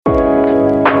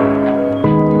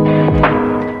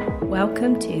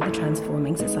welcome to the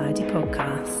Transforming Society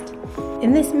podcast.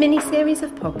 In this mini-series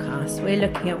of podcasts, we're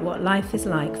looking at what life is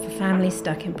like for families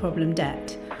stuck in problem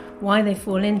debt, why they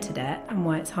fall into debt and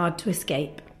why it's hard to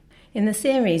escape. In the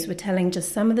series, we're telling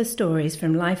just some of the stories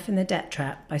from Life in the Debt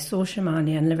Trap by Saul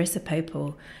Shamani and Larissa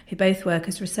Popel, who both work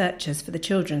as researchers for the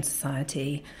Children's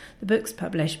Society. The book's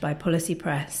published by Policy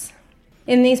Press.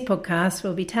 In these podcasts,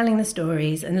 we'll be telling the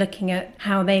stories and looking at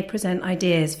how they present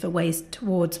ideas for ways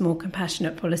towards more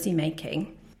compassionate policy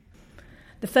making.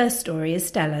 The first story is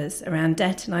Stella's, around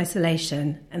debt and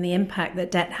isolation and the impact that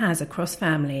debt has across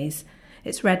families.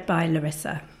 It's read by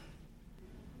Larissa.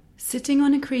 Sitting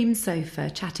on a cream sofa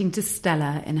chatting to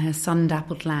Stella in her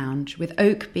sun-dappled lounge, with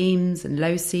oak beams and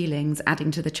low ceilings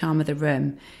adding to the charm of the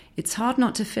room, it's hard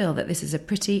not to feel that this is a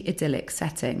pretty idyllic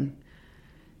setting.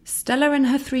 Stella and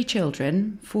her 3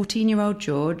 children, 14-year-old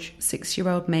George,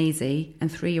 6-year-old Maisie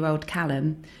and 3-year-old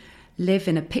Callum, live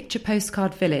in a picture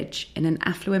postcard village in an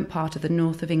affluent part of the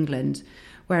north of England,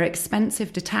 where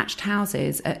expensive detached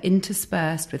houses are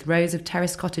interspersed with rows of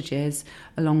terrace cottages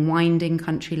along winding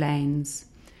country lanes.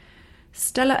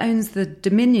 Stella owns the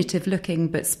diminutive-looking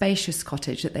but spacious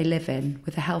cottage that they live in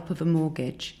with the help of a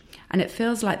mortgage, and it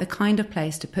feels like the kind of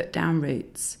place to put down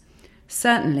roots.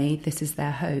 Certainly, this is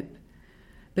their hope.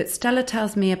 But Stella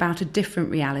tells me about a different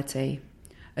reality,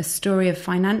 a story of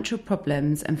financial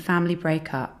problems and family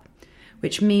breakup,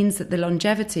 which means that the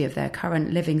longevity of their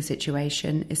current living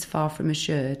situation is far from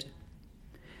assured.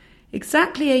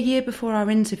 Exactly a year before our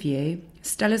interview,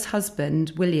 Stella's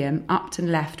husband, William, upped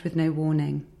and left with no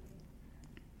warning.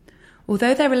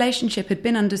 Although their relationship had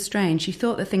been under strain, she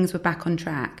thought that things were back on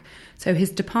track, so his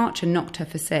departure knocked her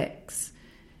for 6.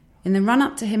 In the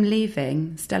run-up to him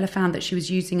leaving, Stella found that she was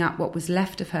using up what was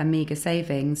left of her meagre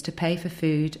savings to pay for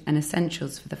food and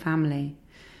essentials for the family.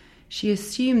 She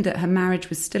assumed that her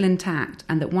marriage was still intact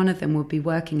and that one of them would be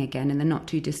working again in the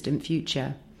not-too-distant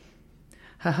future.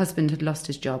 Her husband had lost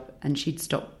his job and she'd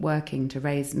stopped working to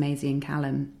raise Maisie and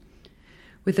Callum.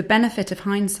 With the benefit of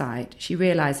hindsight, she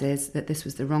realises that this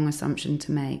was the wrong assumption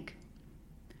to make.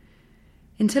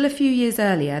 Until a few years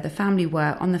earlier, the family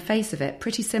were, on the face of it,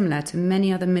 pretty similar to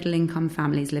many other middle-income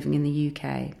families living in the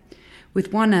UK,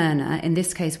 with one earner, in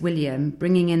this case William,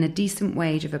 bringing in a decent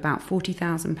wage of about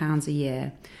 £40,000 a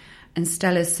year, and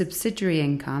Stella's subsidiary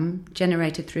income,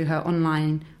 generated through her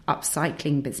online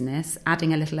upcycling business,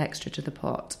 adding a little extra to the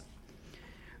pot.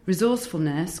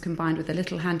 Resourcefulness, combined with a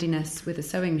little handiness with a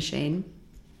sewing machine,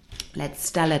 led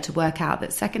Stella to work out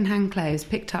that second-hand clothes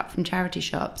picked up from charity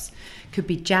shops could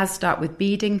be jazzed up with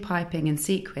beading, piping and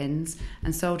sequins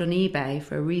and sold on eBay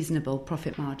for a reasonable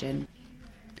profit margin.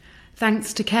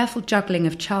 Thanks to careful juggling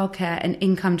of childcare and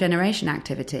income generation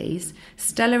activities,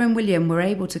 Stella and William were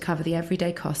able to cover the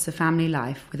everyday costs of family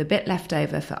life with a bit left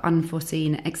over for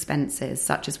unforeseen expenses,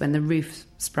 such as when the roof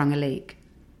sprung a leak.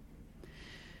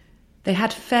 They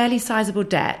had fairly sizable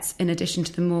debts in addition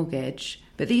to the mortgage,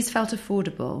 but these felt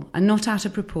affordable and not out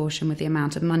of proportion with the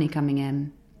amount of money coming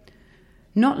in.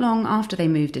 Not long after they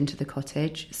moved into the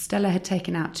cottage, Stella had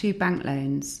taken out 2 bank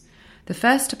loans, the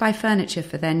first to buy furniture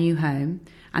for their new home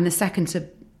and the second to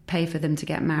pay for them to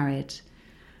get married.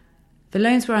 The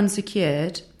loans were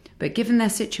unsecured, but given their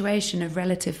situation of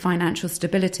relative financial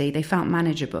stability, they felt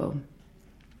manageable.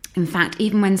 In fact,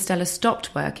 even when Stella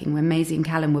stopped working when Maisie and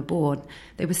Callum were born,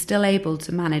 they were still able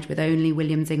to manage with only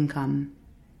William's income.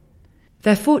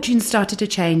 Their fortunes started to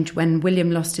change when William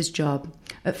lost his job.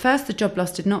 At first, the job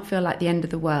loss did not feel like the end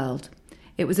of the world.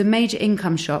 It was a major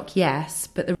income shock, yes,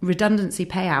 but the redundancy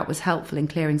payout was helpful in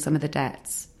clearing some of the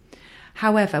debts.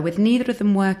 However, with neither of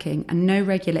them working and no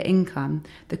regular income,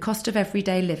 the cost of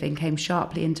everyday living came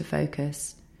sharply into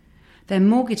focus. Their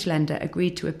mortgage lender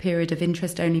agreed to a period of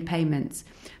interest-only payments,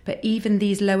 but even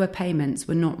these lower payments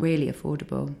were not really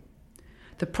affordable.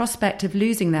 The prospect of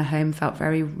losing their home felt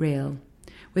very real.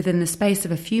 Within the space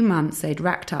of a few months, they'd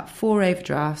racked up 4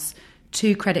 overdrafts,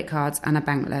 2 credit cards and a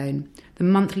bank loan. The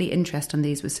monthly interest on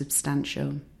these was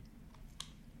substantial.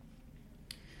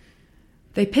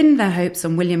 They pinned their hopes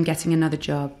on William getting another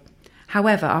job.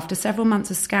 However, after several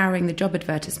months of scouring the job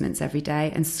advertisements every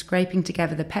day and scraping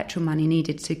together the petrol money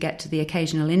needed to get to the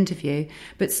occasional interview,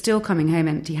 but still coming home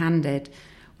empty-handed,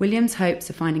 William's hopes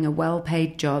of finding a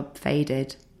well-paid job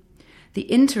faded. The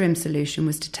interim solution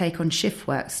was to take on shift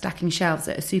work, stacking shelves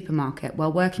at a supermarket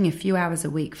while working a few hours a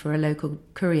week for a local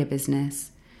courier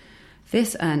business.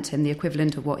 This earned him the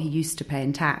equivalent of what he used to pay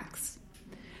in tax.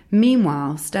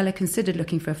 Meanwhile, Stella considered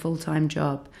looking for a full-time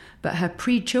job, but her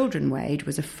pre-children wage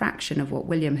was a fraction of what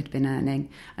William had been earning,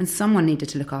 and someone needed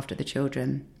to look after the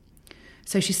children.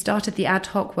 So she started the ad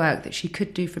hoc work that she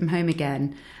could do from home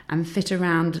again and fit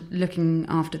around looking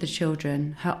after the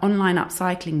children, her online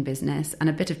upcycling business and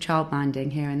a bit of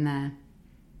childminding here and there.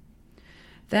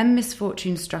 Then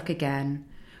misfortune struck again.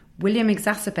 William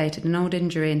exacerbated an old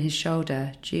injury in his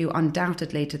shoulder, due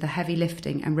undoubtedly to the heavy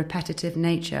lifting and repetitive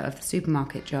nature of the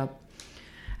supermarket job.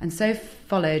 And so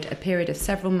followed a period of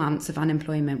several months of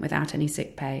unemployment without any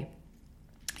sick pay.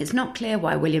 It's not clear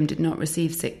why William did not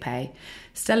receive sick pay.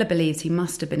 Stella believes he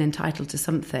must have been entitled to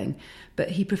something,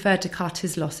 but he preferred to cut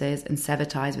his losses and sever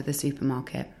ties with the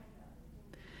supermarket.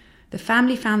 The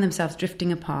family found themselves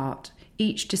drifting apart,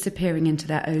 each disappearing into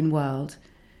their own world.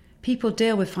 People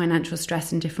deal with financial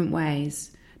stress in different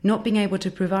ways. Not being able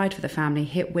to provide for the family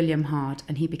hit William hard,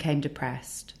 and he became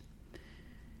depressed.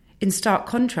 In stark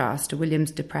contrast to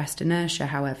William's depressed inertia,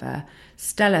 however,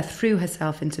 Stella threw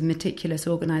herself into meticulous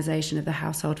organisation of the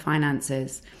household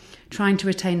finances, trying to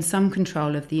retain some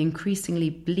control of the increasingly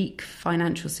bleak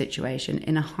financial situation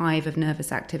in a hive of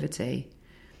nervous activity.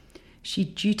 She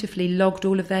dutifully logged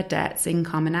all of their debts,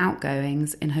 income and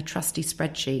outgoings in her trusty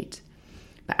spreadsheet.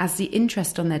 But as the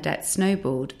interest on their debts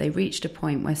snowballed, they reached a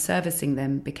point where servicing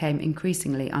them became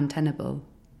increasingly untenable.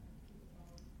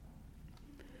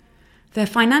 Their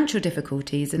financial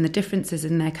difficulties and the differences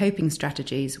in their coping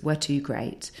strategies were too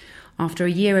great. After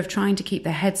a year of trying to keep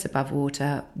their heads above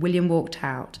water, William walked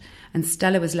out, and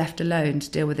Stella was left alone to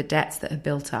deal with the debts that had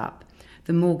built up,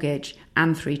 the mortgage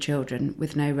and 3 children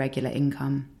with no regular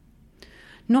income.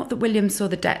 Not that William saw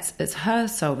the debts as her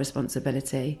sole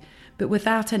responsibility, but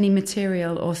without any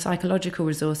material or psychological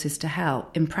resources to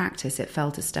help, in practice it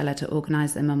fell to Stella to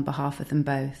organise them on behalf of them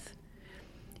both.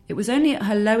 It was only at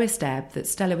her lowest ebb that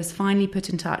Stella was finally put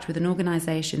in touch with an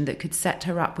organisation that could set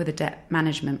her up with a debt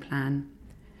management plan.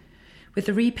 With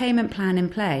the repayment plan in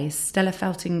place, Stella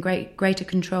felt in greater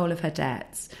control of her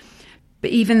debts.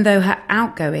 But even though her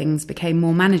outgoings became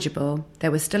more manageable,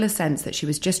 there was still a sense that she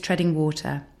was just treading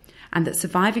water, and that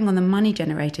surviving on the money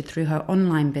generated through her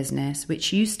online business,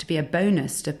 which used to be a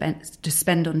bonus to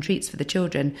spend on treats for the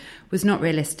children, was not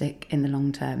realistic in the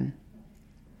long term.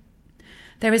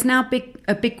 There is now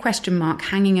a big question mark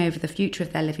hanging over the future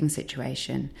of their living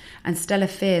situation, and Stella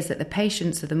fears that the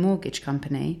patience of the mortgage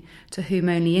company, to whom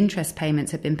only interest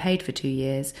payments had been paid for 2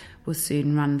 years, will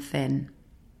soon run thin.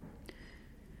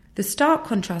 The stark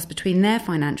contrast between their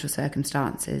financial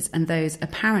circumstances and those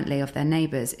apparently of their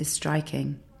neighbours is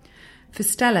striking. For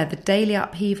Stella, the daily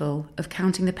upheaval of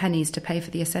counting the pennies to pay for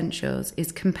the essentials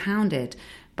is compounded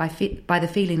by the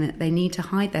feeling that they need to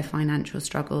hide their financial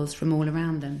struggles from all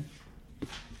around them.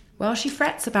 While she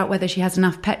frets about whether she has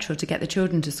enough petrol to get the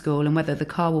children to school and whether the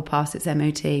car will pass its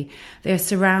MOT, they are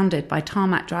surrounded by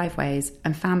tarmac driveways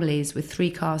and families with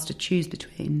 3 cars to choose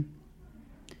between.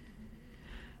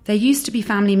 There used to be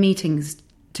family meetings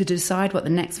to decide what the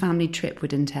next family trip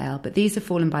would entail, but these have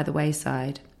fallen by the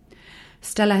wayside.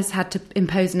 Stella has had to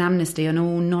impose an amnesty on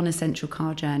all non-essential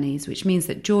car journeys, which means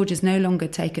that George is no longer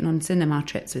taken on cinema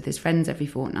trips with his friends every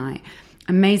fortnight,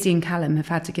 and Maisie and Callum have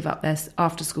had to give up their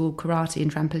after-school karate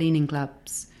and trampolining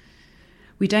clubs.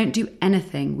 We don't do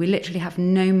anything. We literally have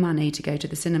no money to go to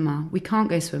the cinema. We can't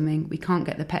go swimming. We can't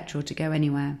get the petrol to go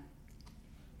anywhere.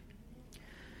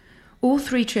 All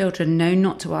 3 children know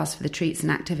not to ask for the treats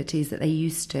and activities that they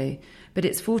used to, but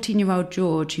it's 14-year-old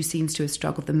George who seems to have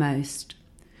struggled the most.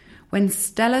 When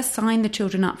Stella signed the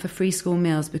children up for free school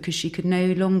meals because she could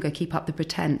no longer keep up the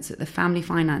pretense that the family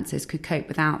finances could cope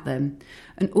without them,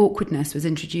 an awkwardness was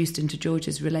introduced into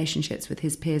George's relationships with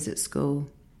his peers at school.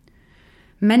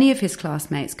 Many of his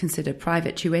classmates considered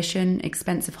private tuition,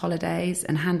 expensive holidays,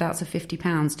 and handouts of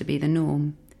 £50 to be the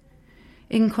norm.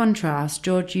 In contrast,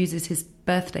 George uses his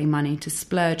birthday money to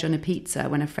splurge on a pizza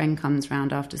when a friend comes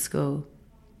round after school.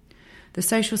 The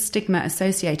social stigma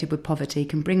associated with poverty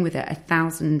can bring with it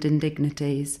 1,000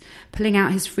 indignities. Pulling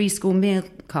out his free school meal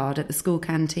card at the school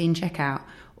canteen checkout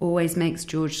always makes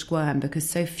George squirm because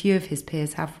so few of his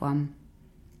peers have one.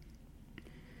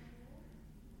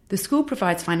 The school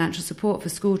provides financial support for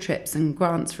school trips and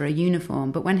grants for a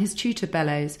uniform, but when his tutor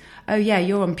bellows, "Oh yeah,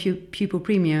 you're on pupil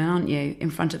premium, aren't you?"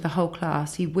 in front of the whole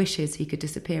class, he wishes he could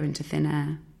disappear into thin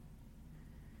air.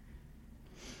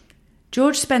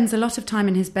 George spends a lot of time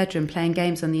in his bedroom playing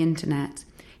games on the internet.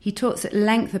 He talks at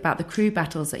length about the crew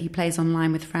battles that he plays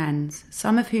online with friends,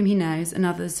 some of whom he knows and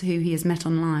others who he has met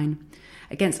online,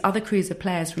 against other crews of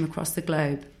players from across the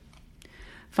globe.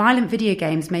 Violent video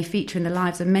games may feature in the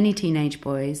lives of many teenage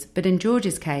boys, but in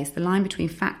George's case, the line between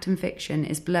fact and fiction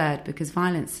is blurred because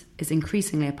violence is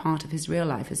increasingly a part of his real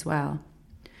life as well.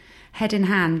 Head in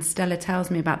hand, Stella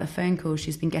tells me about the phone calls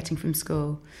she's been getting from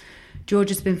school. George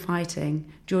has been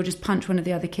fighting. George has punched one of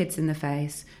the other kids in the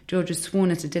face. George has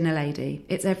sworn at a dinner lady.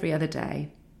 It's every other day.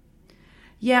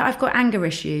 Yeah, I've got anger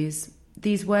issues.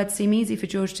 These words seem easy for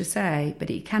George to say, but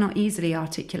he cannot easily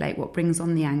articulate what brings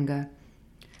on the anger.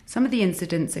 Some of the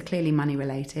incidents are clearly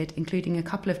money-related, including a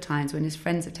couple of times when his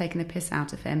friends have taken the piss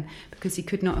out of him because he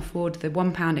could not afford the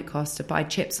 £1 it cost to buy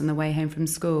chips on the way home from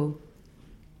school.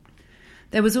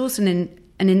 There was also an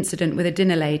incident with a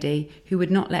dinner lady who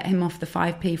would not let him off the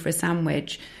 5p for a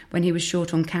sandwich when he was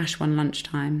short on cash one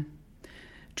lunchtime.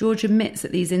 George admits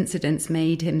that these incidents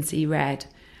made him see red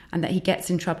and that he gets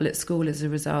in trouble at school as a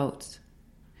result.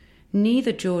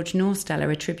 Neither George nor Stella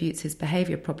attributes his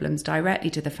behaviour problems directly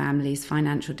to the family's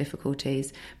financial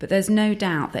difficulties, but there's no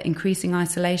doubt that increasing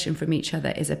isolation from each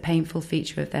other is a painful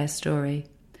feature of their story.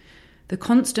 The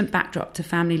constant backdrop to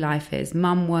family life is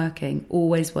mum working,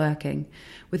 always working,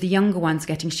 with the younger ones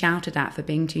getting shouted at for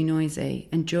being too noisy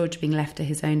and George being left to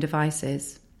his own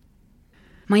devices.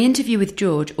 My interview with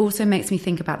George also makes me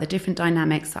think about the different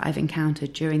dynamics that I've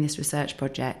encountered during this research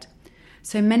project.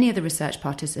 So many of the research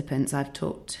participants I've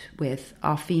talked with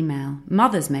are female,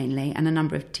 mothers mainly, and a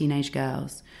number of teenage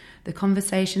girls. The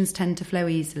conversations tend to flow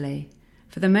easily.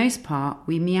 For the most part,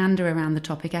 we meander around the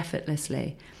topic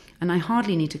effortlessly, and I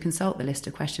hardly need to consult the list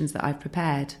of questions that I've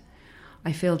prepared.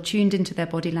 I feel tuned into their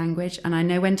body language, and I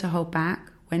know when to hold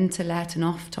back, when to let an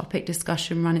off-topic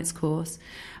discussion run its course,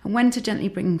 and when to gently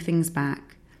bring things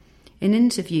back. In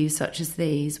interviews such as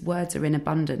these, words are in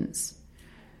abundance.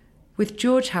 With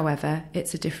George, however,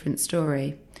 it's a different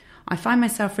story. I find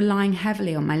myself relying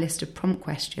heavily on my list of prompt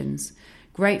questions,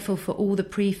 grateful for all the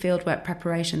pre-fieldwork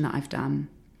preparation that I've done.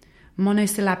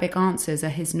 Monosyllabic answers are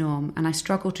his norm, and I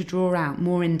struggle to draw out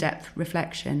more in-depth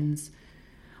reflections.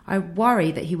 I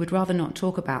worry that he would rather not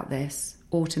talk about this,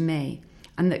 or to me,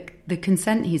 and that the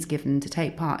consent he's given to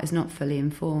take part is not fully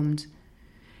informed.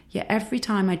 Yet every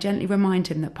time I gently remind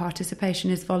him that participation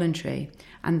is voluntary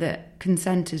and that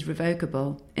consent is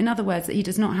revocable, in other words, that he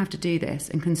does not have to do this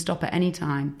and can stop at any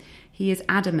time, he is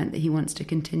adamant that he wants to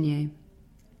continue.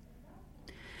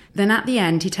 Then at the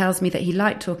end, he tells me that he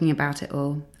liked talking about it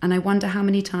all, and I wonder how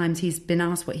many times he's been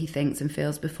asked what he thinks and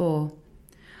feels before.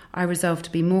 I resolve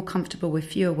to be more comfortable with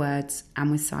fewer words and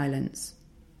with silence.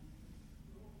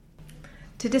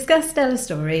 To discuss Stella's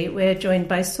story, we're joined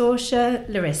by Saoirse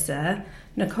Larissa,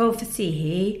 Nicole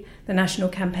Fasihi, the National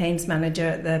Campaigns Manager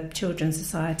at the Children's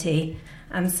Society,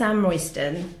 and Sam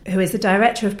Royston, who is the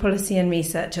Director of Policy and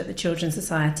Research at the Children's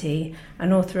Society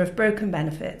and author of Broken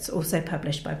Benefits, also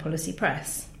published by Policy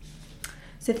Press.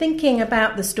 So thinking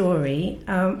about the story,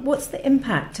 what's the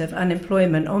impact of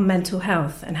unemployment on mental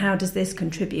health, and how does this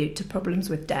contribute to problems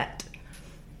with debt?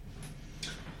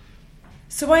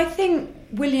 So I think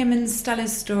William and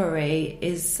Stella's story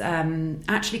is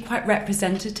actually quite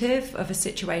representative of a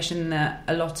situation that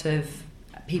a lot of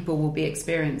people will be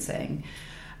experiencing.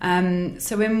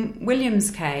 So in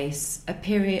William's case,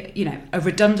 a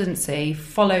redundancy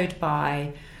followed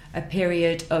by a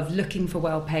period of looking for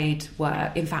well-paid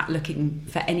work, in fact, looking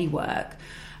for any work,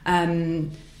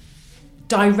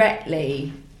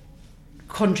 directly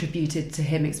contributed to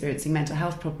him experiencing mental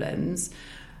health problems.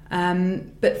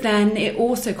 But then it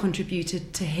also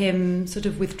contributed to him sort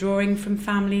of withdrawing from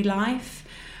family life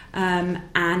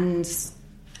and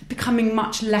becoming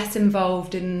much less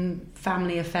involved in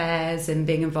family affairs and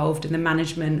being involved in the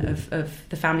management of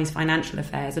the family's financial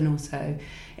affairs and also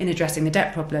in addressing the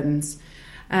debt problems.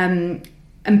 And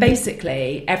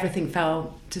basically everything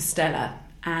fell to Stella.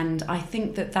 And I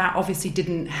think that obviously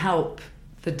didn't help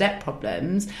the debt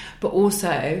problems, but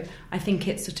also I think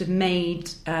it sort of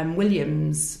made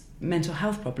William's mental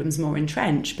health problems more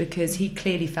entrenched because he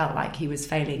clearly felt like he was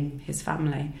failing his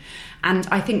family. And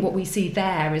I think what we see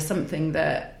there is something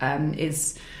that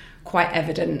is quite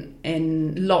evident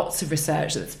in lots of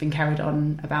research that's been carried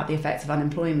on about the effects of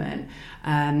unemployment.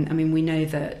 We know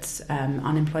that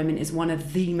unemployment is one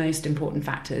of the most important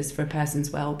factors for a person's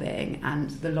well-being, and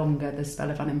the longer the spell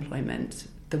of unemployment,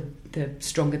 the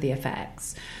stronger the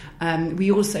effects.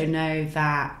 We also know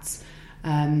that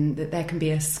there can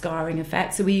be a scarring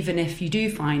effect. So even if you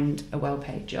do find a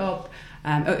well-paid job,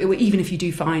 or even if you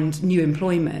do find new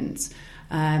employment,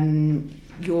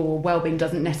 your well-being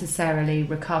doesn't necessarily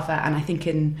recover. And I think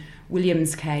in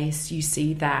William's case, you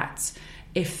see that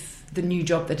if the new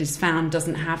job that is found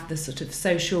doesn't have the sort of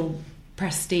social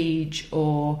prestige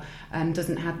or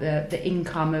doesn't have the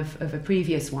income of a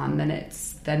previous one,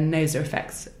 then those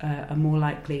effects are more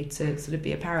likely to sort of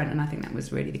be apparent. And I think that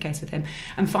was really the case with him.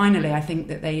 And finally, I think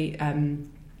that they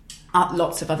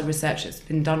lots of other research that's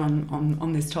been done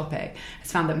on this topic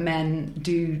has found that men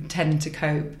do tend to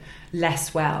cope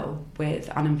less well with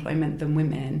unemployment than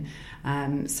women.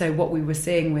 So what we were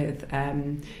seeing with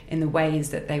in the ways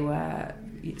that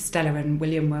Stella and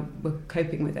William were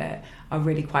coping with it are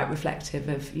really quite reflective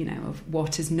of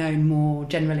what is known more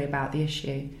generally about the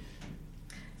issue.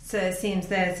 So it seems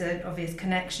there's an obvious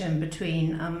connection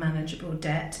between unmanageable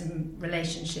debt and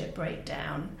relationship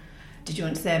breakdown. Did you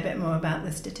want to say a bit more about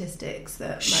the statistics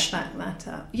that might back that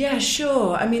up? Yeah,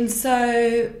 sure.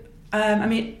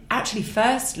 Actually,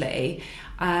 firstly,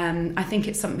 I think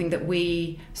it's something that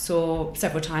we saw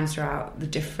several times throughout the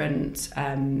different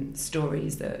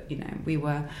stories that we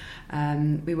were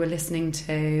listening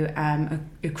to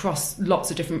across lots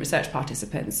of different research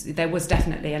participants. There was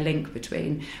definitely a link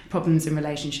between problems in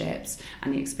relationships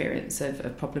and the experience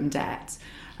of problem debt.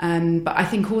 But I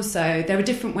think also there are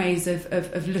different ways of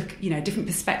different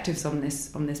perspectives on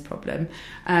this problem.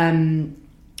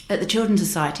 At the Children's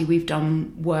Society, we've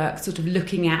done work sort of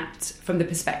looking at from the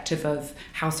perspective of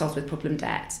households with problem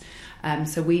debt.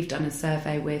 So we've done a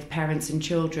survey with parents and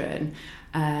children,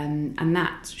 and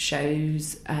that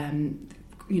shows,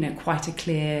 quite a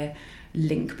clear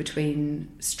link between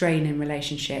strain in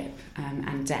relationship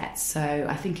and debt. So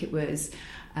I think it was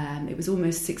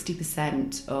almost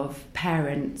 60% of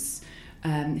parents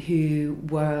who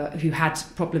had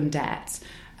problem debt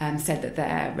said that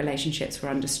their relationships were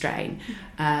under strain,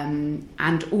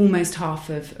 and almost half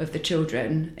of the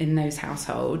children in those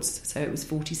households, so it was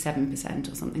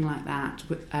 47% or something like that,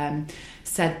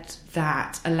 said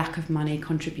that a lack of money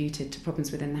contributed to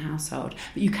problems within the household.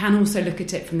 But you can also look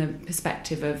at it from the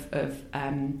perspective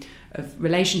of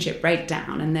relationship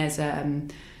breakdown, and there's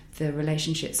the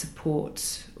relationship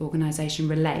support organisation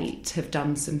Relate have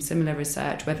done some similar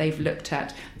research where they've looked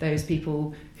at those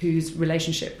people whose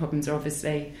relationship problems are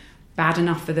obviously bad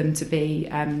enough for them to be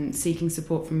seeking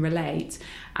support from Relate.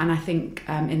 And I think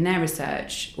in their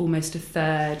research, almost a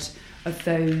third of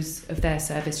their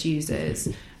service users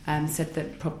said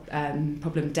that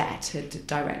problem debt had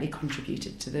directly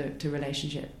contributed to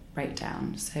relationship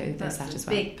breakdown. So there's that as well. That's a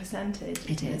big percentage.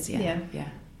 It is, yeah.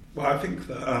 Well, I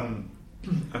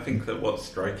think that what's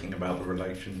striking about the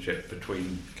relationship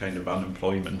between kind of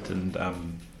unemployment and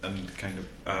kind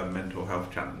of mental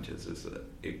health challenges is that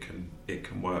it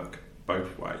can work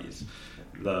both ways.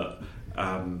 That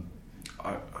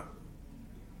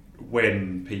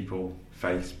when people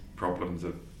face problems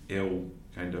of ill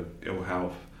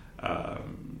health,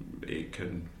 it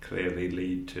can clearly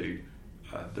lead to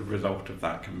the result of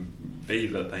that can be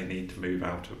that they need to move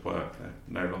out of work. They're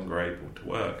no longer able to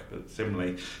work. But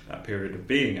similarly, that period of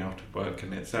being out of work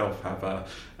can itself have a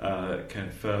kind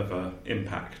of further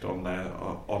impact on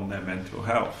their mental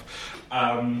health.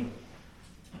 And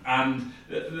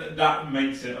that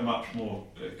makes it a much more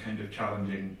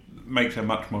challenging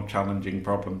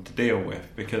problem to deal with,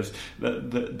 because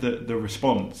the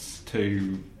response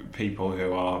to people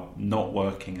who are not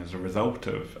working as a result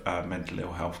of mental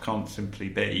ill health can't simply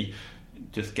be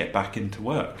just get back into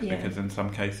work, because in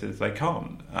some cases they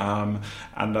can't.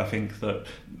 And I think that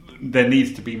there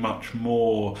needs to be much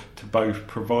more to both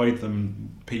provide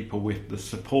people with the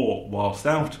support whilst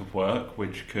out of work,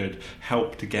 which could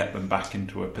help to get them back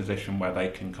into a position where they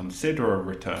can consider a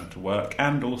return to work,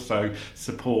 and also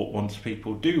support once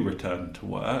people do return to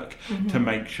work, to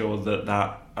make sure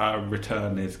that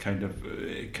return is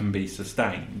can be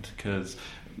sustained. Because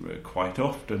quite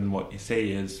often what you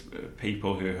see is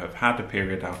people who have had a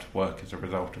period out of work as a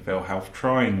result of ill health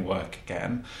trying work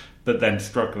again, but then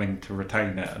struggling to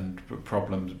retain it, and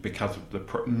problems because of the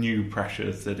new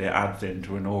pressures that it adds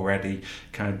into an already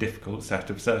kind of difficult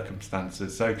set of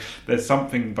circumstances. So there's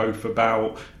something both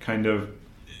about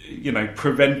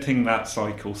preventing that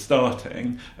cycle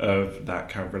starting of that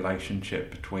kind of relationship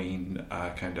between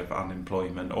kind of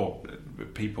unemployment or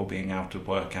people being out of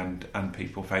work and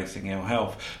people facing ill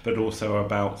health, but also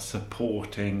about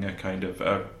supporting a kind of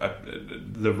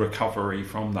the recovery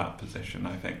from that position,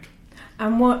 I think.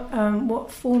 And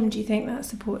what form do you think that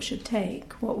support should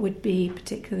take? What would be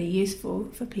particularly useful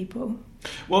for people?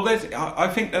 Well, I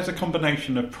think there's a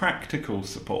combination of practical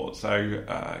support, so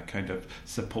kind of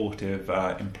supportive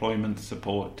employment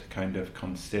support to kind of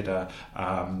consider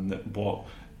what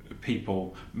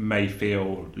people may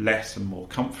feel less and more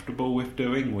comfortable with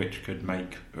doing, which could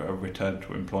make a return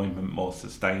to employment more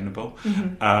sustainable,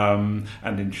 and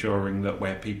ensuring that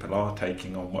where people are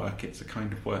taking on work, it's a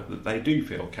kind of work that they do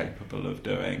feel capable of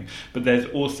doing. But there's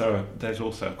also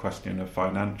a question of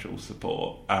financial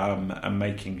support, and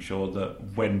making sure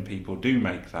that when people do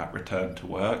make that return to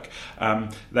work,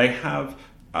 they have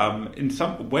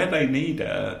where they need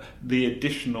it, the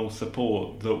additional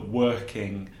support that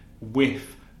working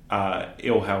with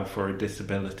ill health or a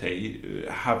disability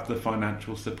have the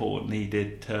financial support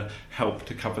needed to help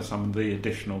to cover some of the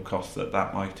additional costs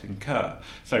that might incur.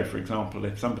 So, for example,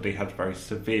 if somebody has a very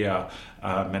severe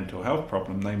mental health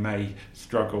problem, they may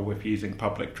struggle with using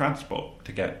public transport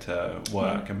to get to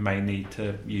work and may need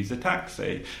to use a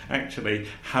taxi. Actually,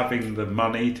 having the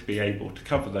money to be able to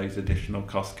cover those additional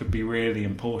costs could be really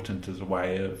important as a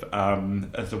way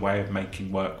of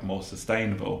making work more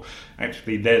sustainable.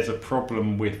 Actually, there's a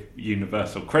problem with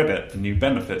universal credit, the new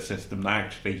benefit system, that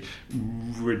actually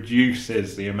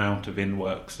reduces the amount of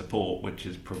in-work support which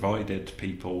is provided to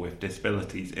people with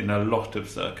disabilities in a lot of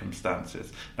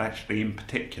circumstances, actually in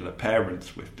particular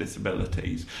parents with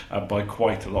disabilities, by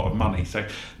quite a lot of money. So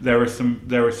there are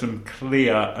some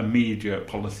clear immediate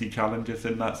policy challenges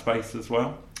in that space as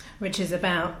well. Which is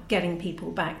about getting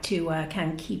people back to work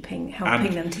and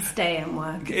helping them to stay and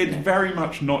work. It's very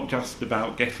much not just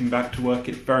about getting back to work,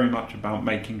 it's very much about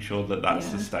making sure that that's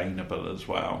sustainable as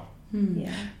well.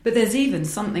 Yeah. But there's even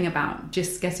something about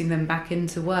just getting them back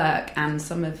into work and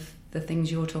some of the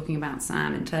things you're talking about,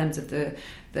 Sam, in terms of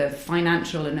the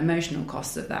financial and emotional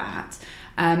costs of that.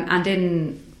 And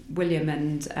in William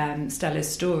and Stella's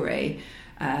story,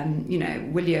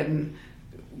 William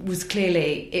was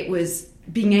clearly, it was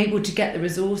being able to get the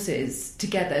resources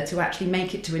together to actually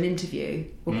make it to an interview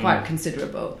were quite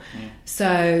considerable.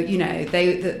 So,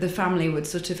 the family would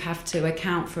sort of have to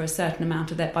account for a certain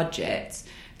amount of their budget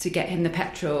to get him the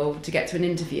petrol to get to an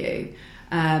interview.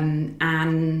 And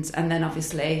then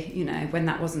obviously, when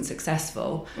that wasn't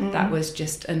successful, that was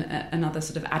just another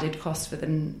sort of added cost for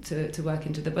them to work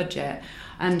into the budget.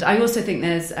 And I also think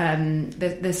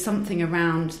there's something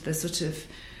around the sort of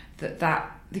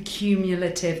the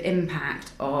cumulative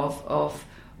impact of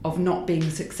not being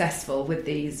successful with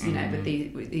these,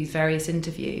 with these various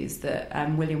interviews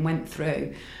that William went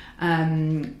through,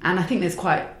 and I think there's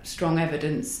quite strong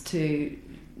evidence to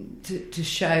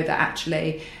show that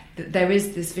actually that there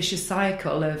is this vicious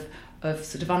cycle of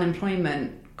sort of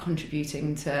unemployment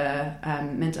contributing to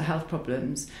mental health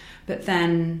problems, but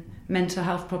then mental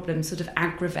health problems sort of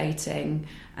aggravating,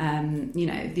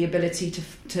 the ability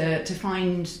to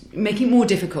find, making it more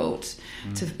difficult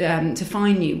to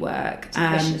find new work.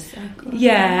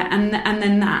 Yeah, and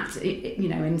then that,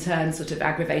 in turn, sort of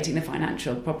aggravating the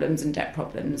financial problems and debt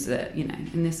problems that,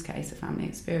 in this case, a family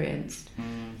experienced.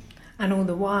 And all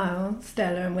the while,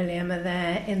 Stella and William are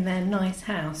there in their nice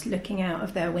house, looking out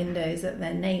of their windows at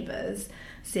their neighbours,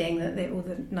 seeing that all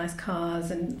the nice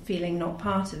cars and feeling not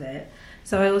part of it.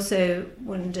 So I also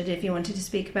wondered if you wanted to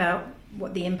speak about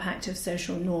what the impact of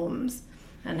social norms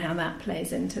and how that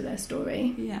plays into their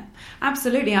story. Yeah,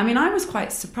 absolutely. I mean, I was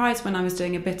quite surprised when I was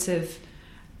doing a bit of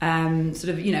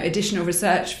additional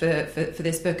research for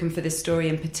this book and for this story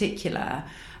in particular.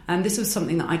 This was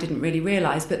something that I didn't really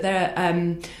realise, but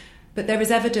there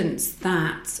is evidence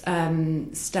that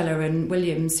Stella and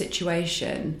William's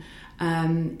situation,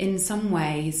 in some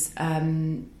ways,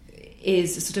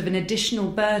 is sort of an additional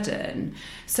burden.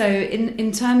 So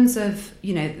in terms of,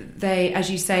 they, as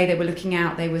you say, they were looking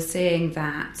out, they were seeing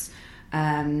that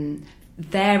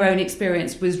their own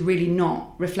experience was really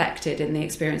not reflected in the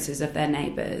experiences of their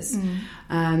neighbours.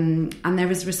 And there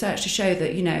is research to show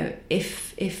that,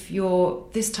 if you're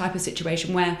this type of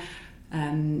situation where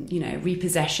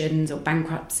repossessions or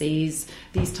bankruptcies,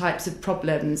 these types of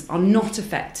problems are not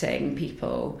affecting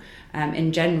people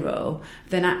in general,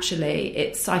 then actually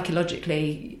it's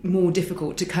psychologically more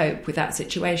difficult to cope with that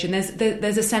situation.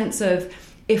 There's a sense of,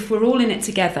 if we're all in it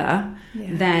together,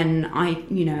 then I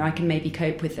can maybe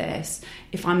cope with this.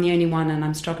 If I'm the only one and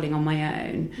I'm struggling on my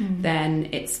own, then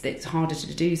it's harder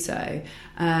to do so.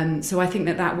 So I think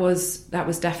that was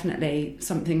definitely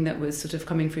something that was sort of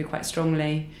coming through quite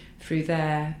strongly through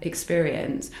their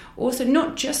experience. Also,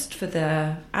 not just for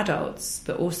the adults,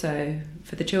 but also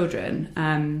for the children.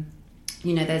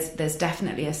 There's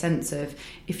definitely a sense of,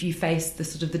 if you face the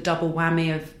sort of the double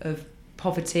whammy of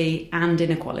poverty and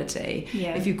inequality,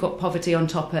 if you've got poverty on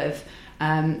top of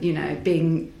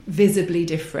being visibly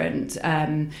different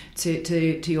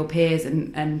to your peers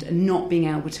and not being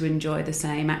able to enjoy the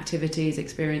same activities,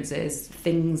 experiences,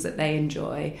 things that they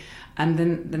enjoy, and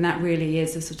then that really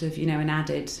is a sort of an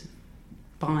added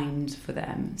bind for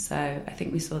them. So I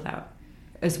think we saw that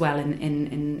as well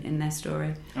in their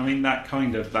story. I mean, that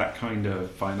kind of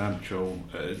financial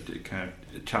kind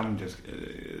of challenges,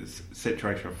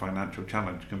 situation of financial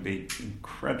challenge can be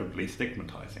incredibly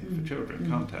stigmatising for children,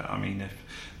 can't it? I mean, if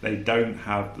they don't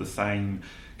have the same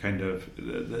kind of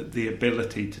the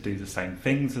ability to do the same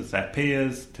things as their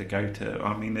peers, to go to,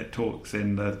 I mean, it talks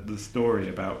in the story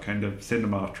about kind of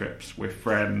cinema trips with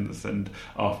friends and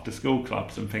after school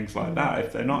clubs and things like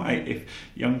that. If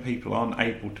young people aren't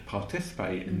able to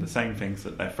participate in the same things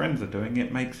that their friends are doing,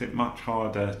 it makes it much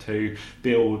harder to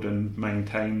build and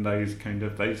maintain those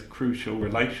crucial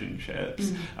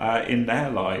relationships in their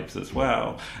lives as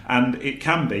well. And it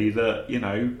can be that,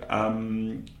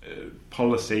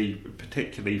 policy,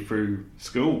 particularly through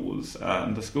schools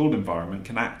and the school environment,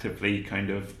 can actively kind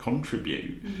of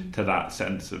contribute to that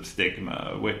sense of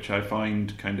stigma, which I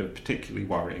find kind of particularly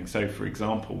worrying. So, for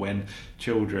example, when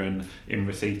children in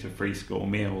receipt of free school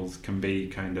meals can be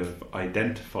kind of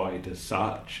identified as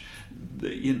such,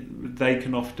 they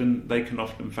can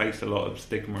often face a lot of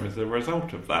stigma as a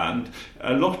result of that. And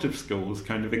a lot of schools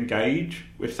kind of engage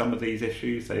with some of these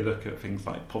issues. They look at things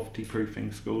like poverty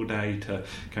proofing school day to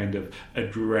kind of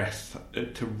address,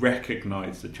 to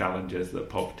recognise the challenges that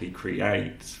poverty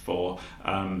creates for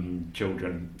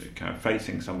children kind of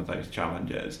facing some of those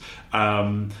challenges.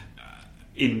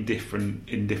 In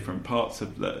different parts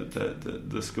of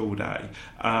the school day,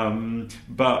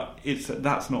 but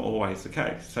that's not always the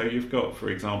case. So you've got, for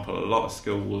example, a lot of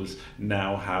schools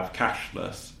now have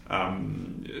cashless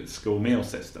school meal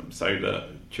systems, so that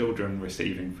children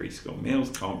receiving free school meals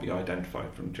can't be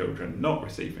identified from children not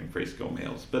receiving free school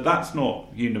meals. But that's not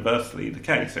universally the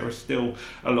case. There are still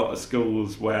a lot of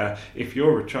schools where if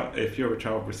you're a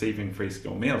child receiving free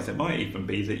school meals, it might even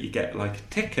be that you get like a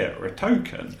ticket or a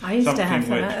token. I used to have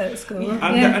that at school,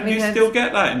 and you still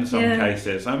get that in some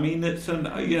cases. I mean, it's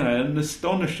an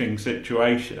astonishing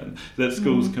situation that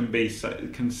schools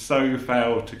can so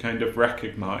fail to kind of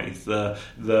recognise the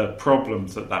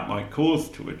problems that might cause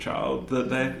to a child,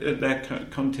 that they're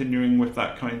continuing with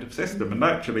that kind of system. And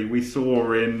actually, we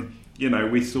saw in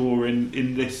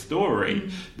this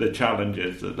story the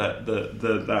challenges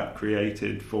that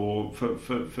created for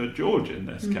George in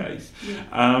this case.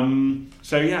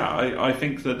 I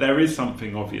think that there is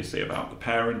something obviously about the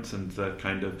parents and the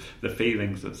kind of the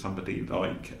feelings that somebody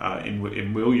like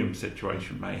in William's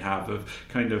situation may have, of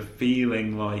kind of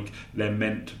feeling like they're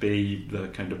meant to be the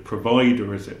kind of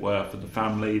provider, as it were, for the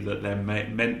family, that they're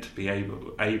meant to be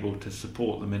able to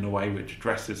support them in a way which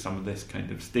addresses some of this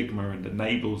kind of stigma and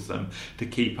enables them to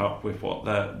keep up with what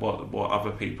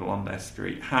other people on their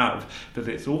street have. But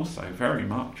it's also very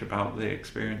much about the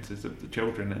experiences of the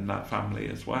children in that family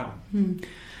as well. And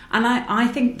I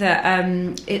think that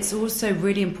it's also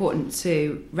really important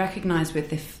to recognise with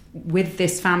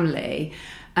this family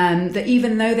that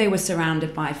even though they were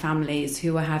surrounded by families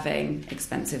who were having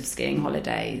expensive skiing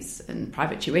holidays and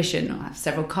private tuition or have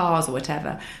several cars or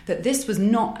whatever, that this was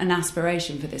not an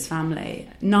aspiration for this family.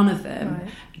 None of them. Right.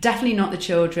 Definitely not the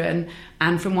children,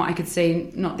 and from what I could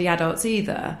see, not the adults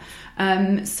either.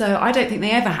 So I don't think they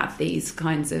ever had these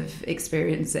kinds of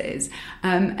experiences.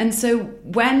 And so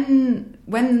when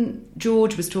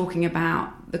George was talking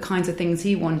about the kinds of things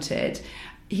he wanted,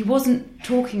 he wasn't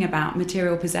talking about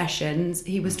material possessions.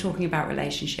 He was talking about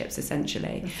relationships,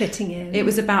 essentially. Fitting in. It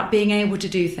was about being able to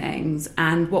do things.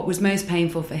 And what was most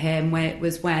painful for him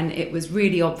was when it was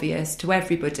really obvious to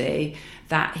everybody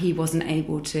that he wasn't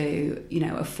able to,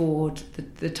 afford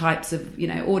the types of,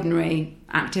 ordinary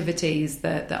activities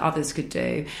that others could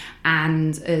do.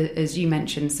 And as you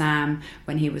mentioned, Sam,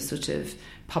 when he was sort of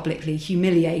publicly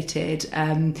humiliated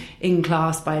in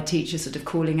class by a teacher sort of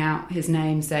calling out his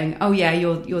name, saying, "Oh yeah,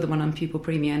 you're the one on pupil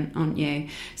premium, aren't you?"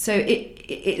 So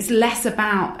it's less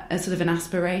about a sort of an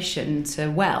aspiration to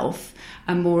wealth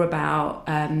and more about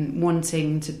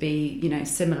wanting to be,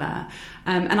 similar.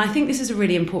 And I think this is a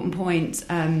really important point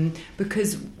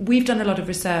because we've done a lot of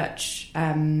research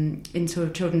into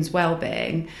children's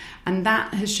well-being, and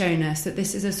that has shown us that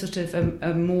this is a sort of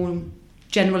a more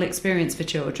general experience for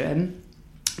children.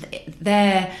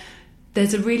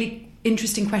 There's a really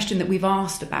interesting question that we've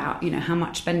asked about, how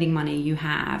much spending money you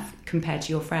have compared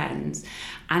to your friends.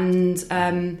 And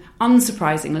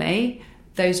unsurprisingly,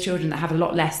 those children that have a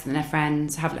lot less than their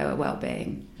friends have lower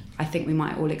well-being. I think we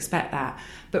might all expect that.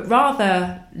 But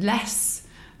rather less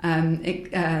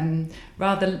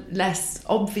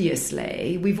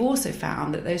obviously, we've also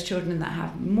found that those children that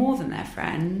have more than their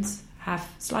friends have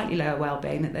slightly lower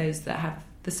well-being than those that have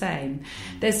the same.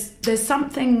 There's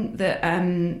something that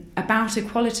about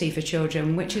equality for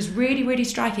children which is really, really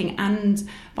striking, and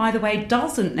by the way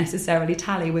doesn't necessarily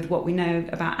tally with what we know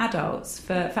about adults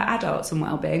for adults and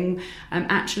well-being.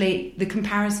 Actually, the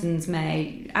comparisons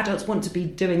adults want to be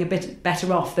doing a bit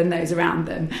better off than those around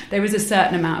them. There is a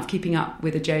certain amount of keeping up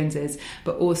with the Joneses,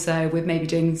 but also with maybe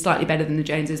doing slightly better than the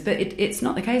Joneses, but it's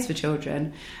not the case for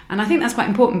children. And I think that's quite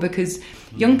important, because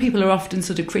young people are often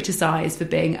sort of criticised for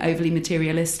being overly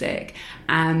materialistic,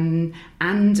 and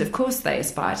of course they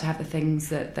aspire to have the things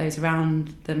that those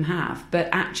around them have, but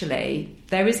actually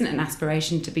there isn't an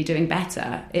aspiration to be doing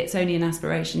better. It's only an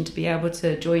aspiration to be able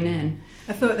to join in.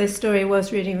 I thought this story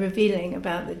was really revealing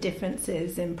about the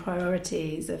differences in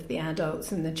priorities of the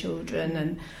adults and the children,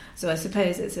 and so I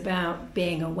suppose it's about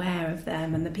being aware of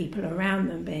them and the people around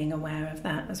them being aware of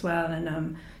that as well,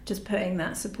 and just putting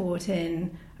that support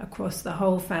in across the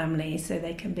whole family so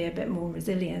they can be a bit more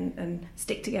resilient and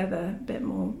stick together a bit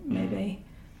more, maybe.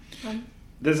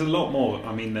 There's a lot more.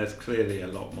 I mean, there's clearly a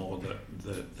lot more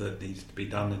that needs to be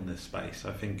done in this space.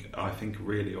 I think a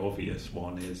really obvious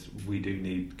one is we do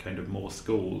need kind of more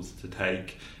schools to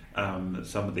take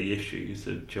some of the issues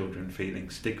of children feeling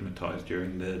stigmatised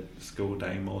during the school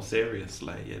day more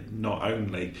seriously. It not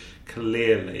only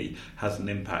clearly has an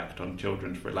impact on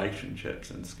children's relationships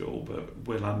in school, but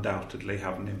will undoubtedly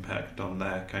have an impact on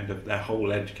their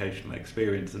whole educational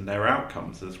experience and their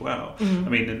outcomes as well. I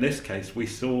mean, in this case, we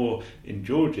saw in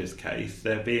George's case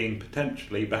there being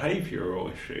potentially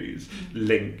behavioural issues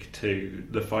linked to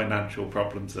the financial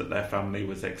problems that their family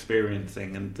was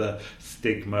experiencing and the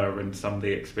stigma and some of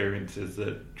the experiences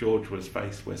that George was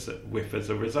faced with as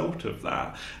a result of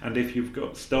that. And if you've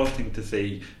got starting to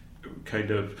see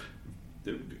kind of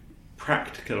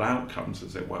practical outcomes,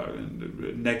 as it were,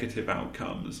 and negative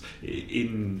outcomes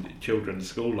in children's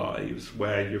school lives,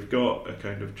 where you've got a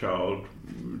kind of child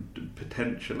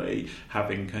potentially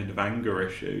having kind of anger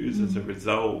issues as a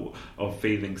result of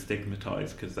feeling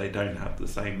stigmatised because they don't have the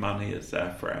same money as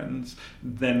their friends,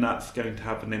 then that's going to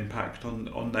have an impact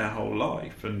on their whole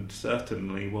life, and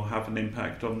certainly will have an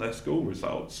impact on their school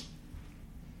results.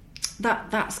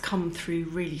 That's come through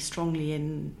really strongly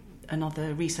in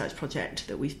another research project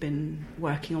that we've been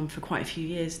working on for quite a few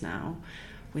years now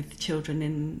with children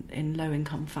in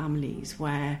low-income families,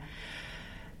 where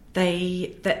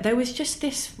there was just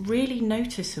this really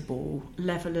noticeable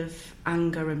level of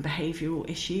anger and behavioural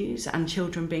issues, and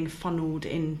children being funnelled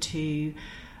into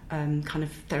kind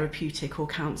of therapeutic or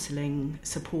counselling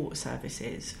support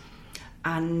services.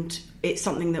 And it's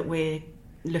something that we're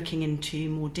looking into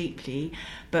more deeply.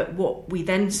 But what we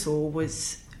then saw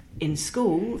was in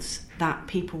schools that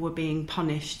people were being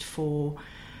punished for,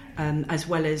 as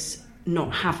well as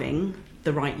not having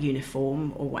the right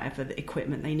uniform or whatever the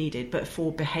equipment they needed, but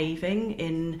for behaving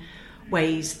in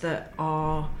ways that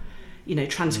are,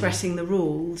 transgressing the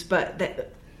rules. But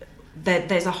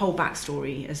there's a whole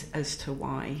backstory as to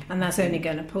why. And that's only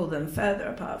going to pull them further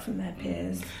apart from their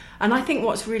peers. And I think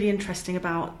what's really interesting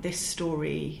about this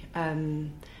story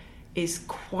is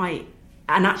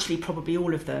and actually probably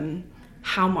all of them,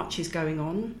 how much is going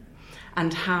on,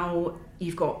 and how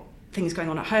you've got things going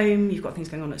on at home, you've got things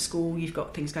going on at school, you've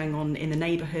got things going on in the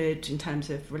neighbourhood in terms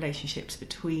of relationships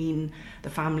between the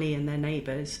family and their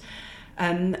neighbours,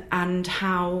 and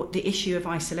how the issue of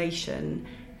isolation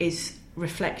is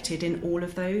reflected in all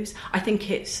of those. I think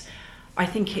it's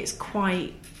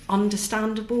quite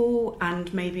understandable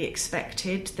and maybe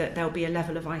expected that there'll be a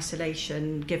level of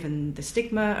isolation given the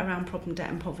stigma around problem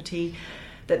debt and poverty,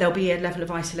 that there'll be a level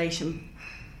of isolation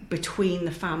between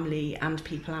the family and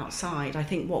people outside. I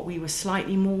think what we were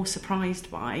slightly more surprised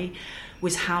by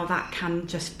was how that can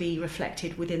just be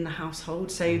reflected within the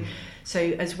household. So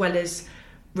as well as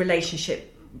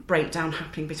relationship breakdown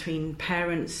happening between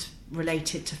parents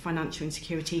related to financial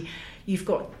insecurity, you've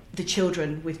got the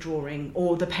children withdrawing,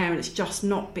 or the parents just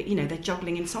not, they're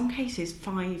juggling in some cases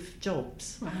 5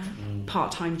 jobs,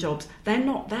 part-time jobs. They're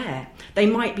not there. They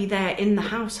might be there in the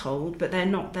household, but they're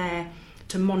not there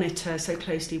to monitor so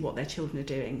closely what their children are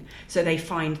doing. So they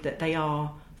find that they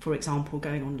are, for example,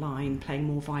 going online, playing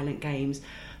more violent games,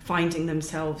 finding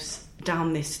themselves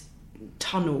down this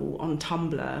tunnel on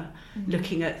Tumblr,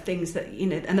 looking at things that,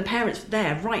 and the parents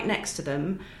there right next to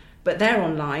them, but they're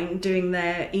online doing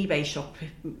their eBay shop,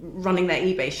 running their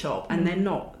eBay shop, and they're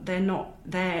not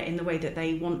there in the way that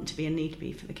they want to be and need to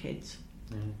be for the kids.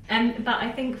 But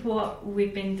I think what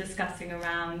we've been discussing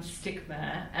around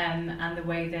stigma and the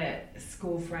way that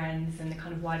school friends and the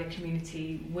kind of wider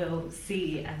community will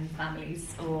see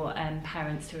families or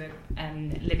parents who are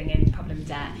living in problem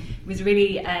debt was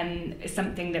really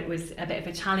something that was a bit of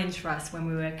a challenge for us when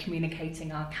we were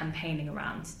communicating our campaigning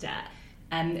around debt.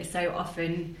 So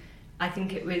often I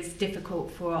think it was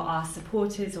difficult for our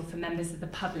supporters or for members of the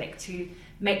public to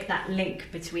make that link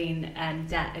between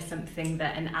debt as something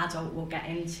that an adult will get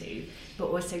into, but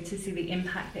also to see the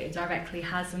impact that it directly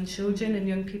has on children and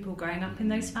young people growing up in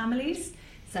those families.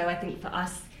 So I think for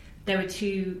us, there were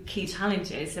two key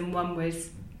challenges, and one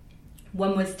was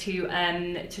to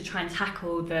try and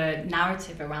tackle the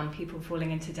narrative around people falling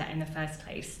into debt in the first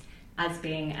place as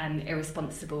being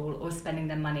irresponsible or spending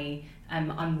their money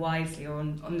unwisely or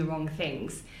on the wrong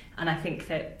things. And I think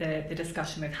that the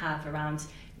discussion we've had around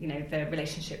the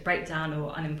relationship breakdown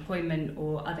or unemployment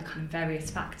or other kind of various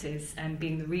factors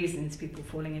being the reasons people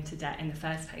falling into debt in the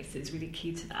first place is really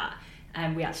key to that.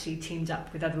 And we actually teamed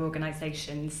up with other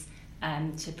organisations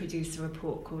to produce a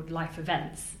report called Life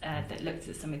Events that looked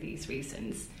at some of these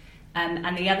reasons.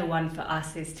 And the other one for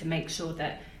us is to make sure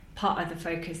that part of the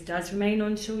focus does remain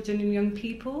on children and young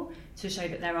people, to show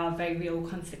that there are very real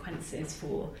consequences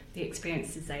for the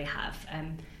experiences they have,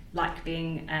 like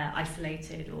being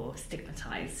isolated or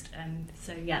stigmatised.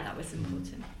 So yeah, that was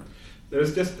important.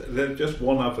 There's just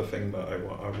one other thing that I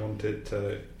wanted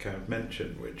to kind of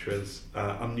mention, which was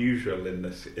unusual in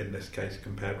this case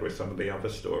compared with some of the other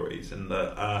stories, in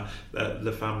that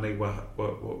the family were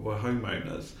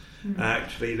homeowners.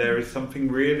 Actually, there is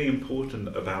something really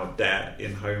important about debt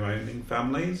in homeowning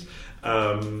families.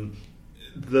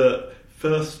 That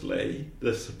firstly,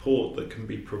 the support that can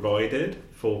be provided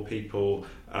for people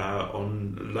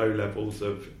on low levels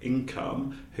of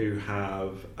income who are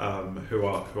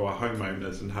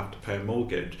homeowners and have to pay a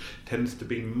mortgage tends to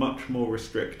be much more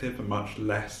restrictive and much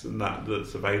less than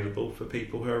that's available for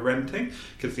people who are renting,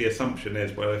 because the assumption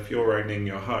is, well, if you're owning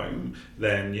your home,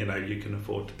 then you can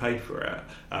afford to pay for it.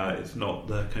 It's not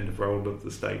the kind of role of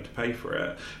the state to pay for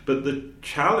it. But the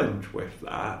challenge with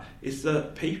that is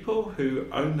that people who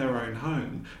own their own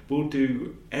home will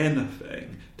do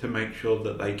anything to make sure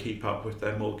that they keep up with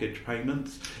their mortgage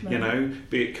payments. Right.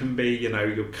 It can be,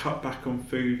 you'll cut back on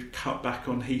food, cut back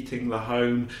on heating the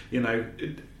home,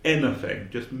 anything,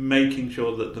 just making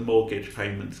sure that the mortgage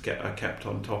payments are kept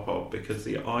on top of, because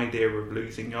the idea of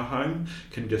losing your home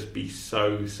can just be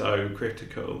so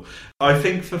critical. I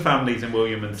think for families in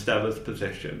William and Stella's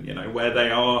position, where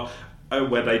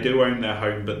they do own their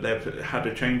home, but they've had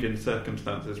a change in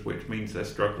circumstances, which means they're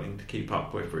struggling to keep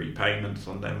up with repayments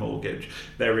on their mortgage,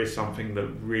 there is something that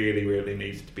really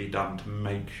needs to be done to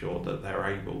make sure that they're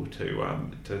able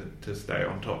to stay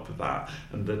on top of that,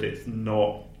 and that it's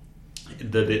not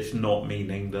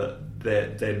meaning that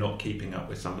they're not keeping up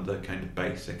with some of the kind of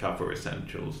basic other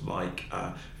essentials, like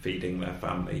feeding their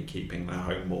family, keeping their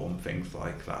home warm, things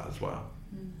like that as well.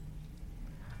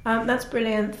 That's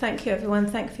brilliant. Thank you, everyone.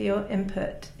 Thank you for your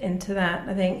input into that.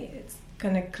 I think it's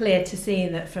kind of clear to see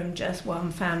that from just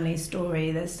one family story,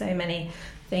 there's so many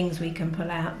things we can pull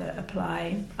out that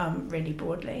apply really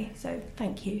broadly. So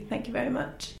thank you. Thank you very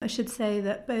much. I should say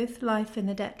that both Life in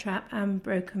the Debt Trap and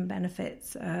Broken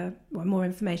Benefits, more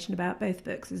information about both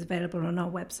books is available on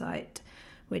our website,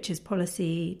 which is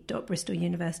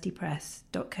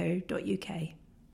policy.bristoluniversitypress.co.uk.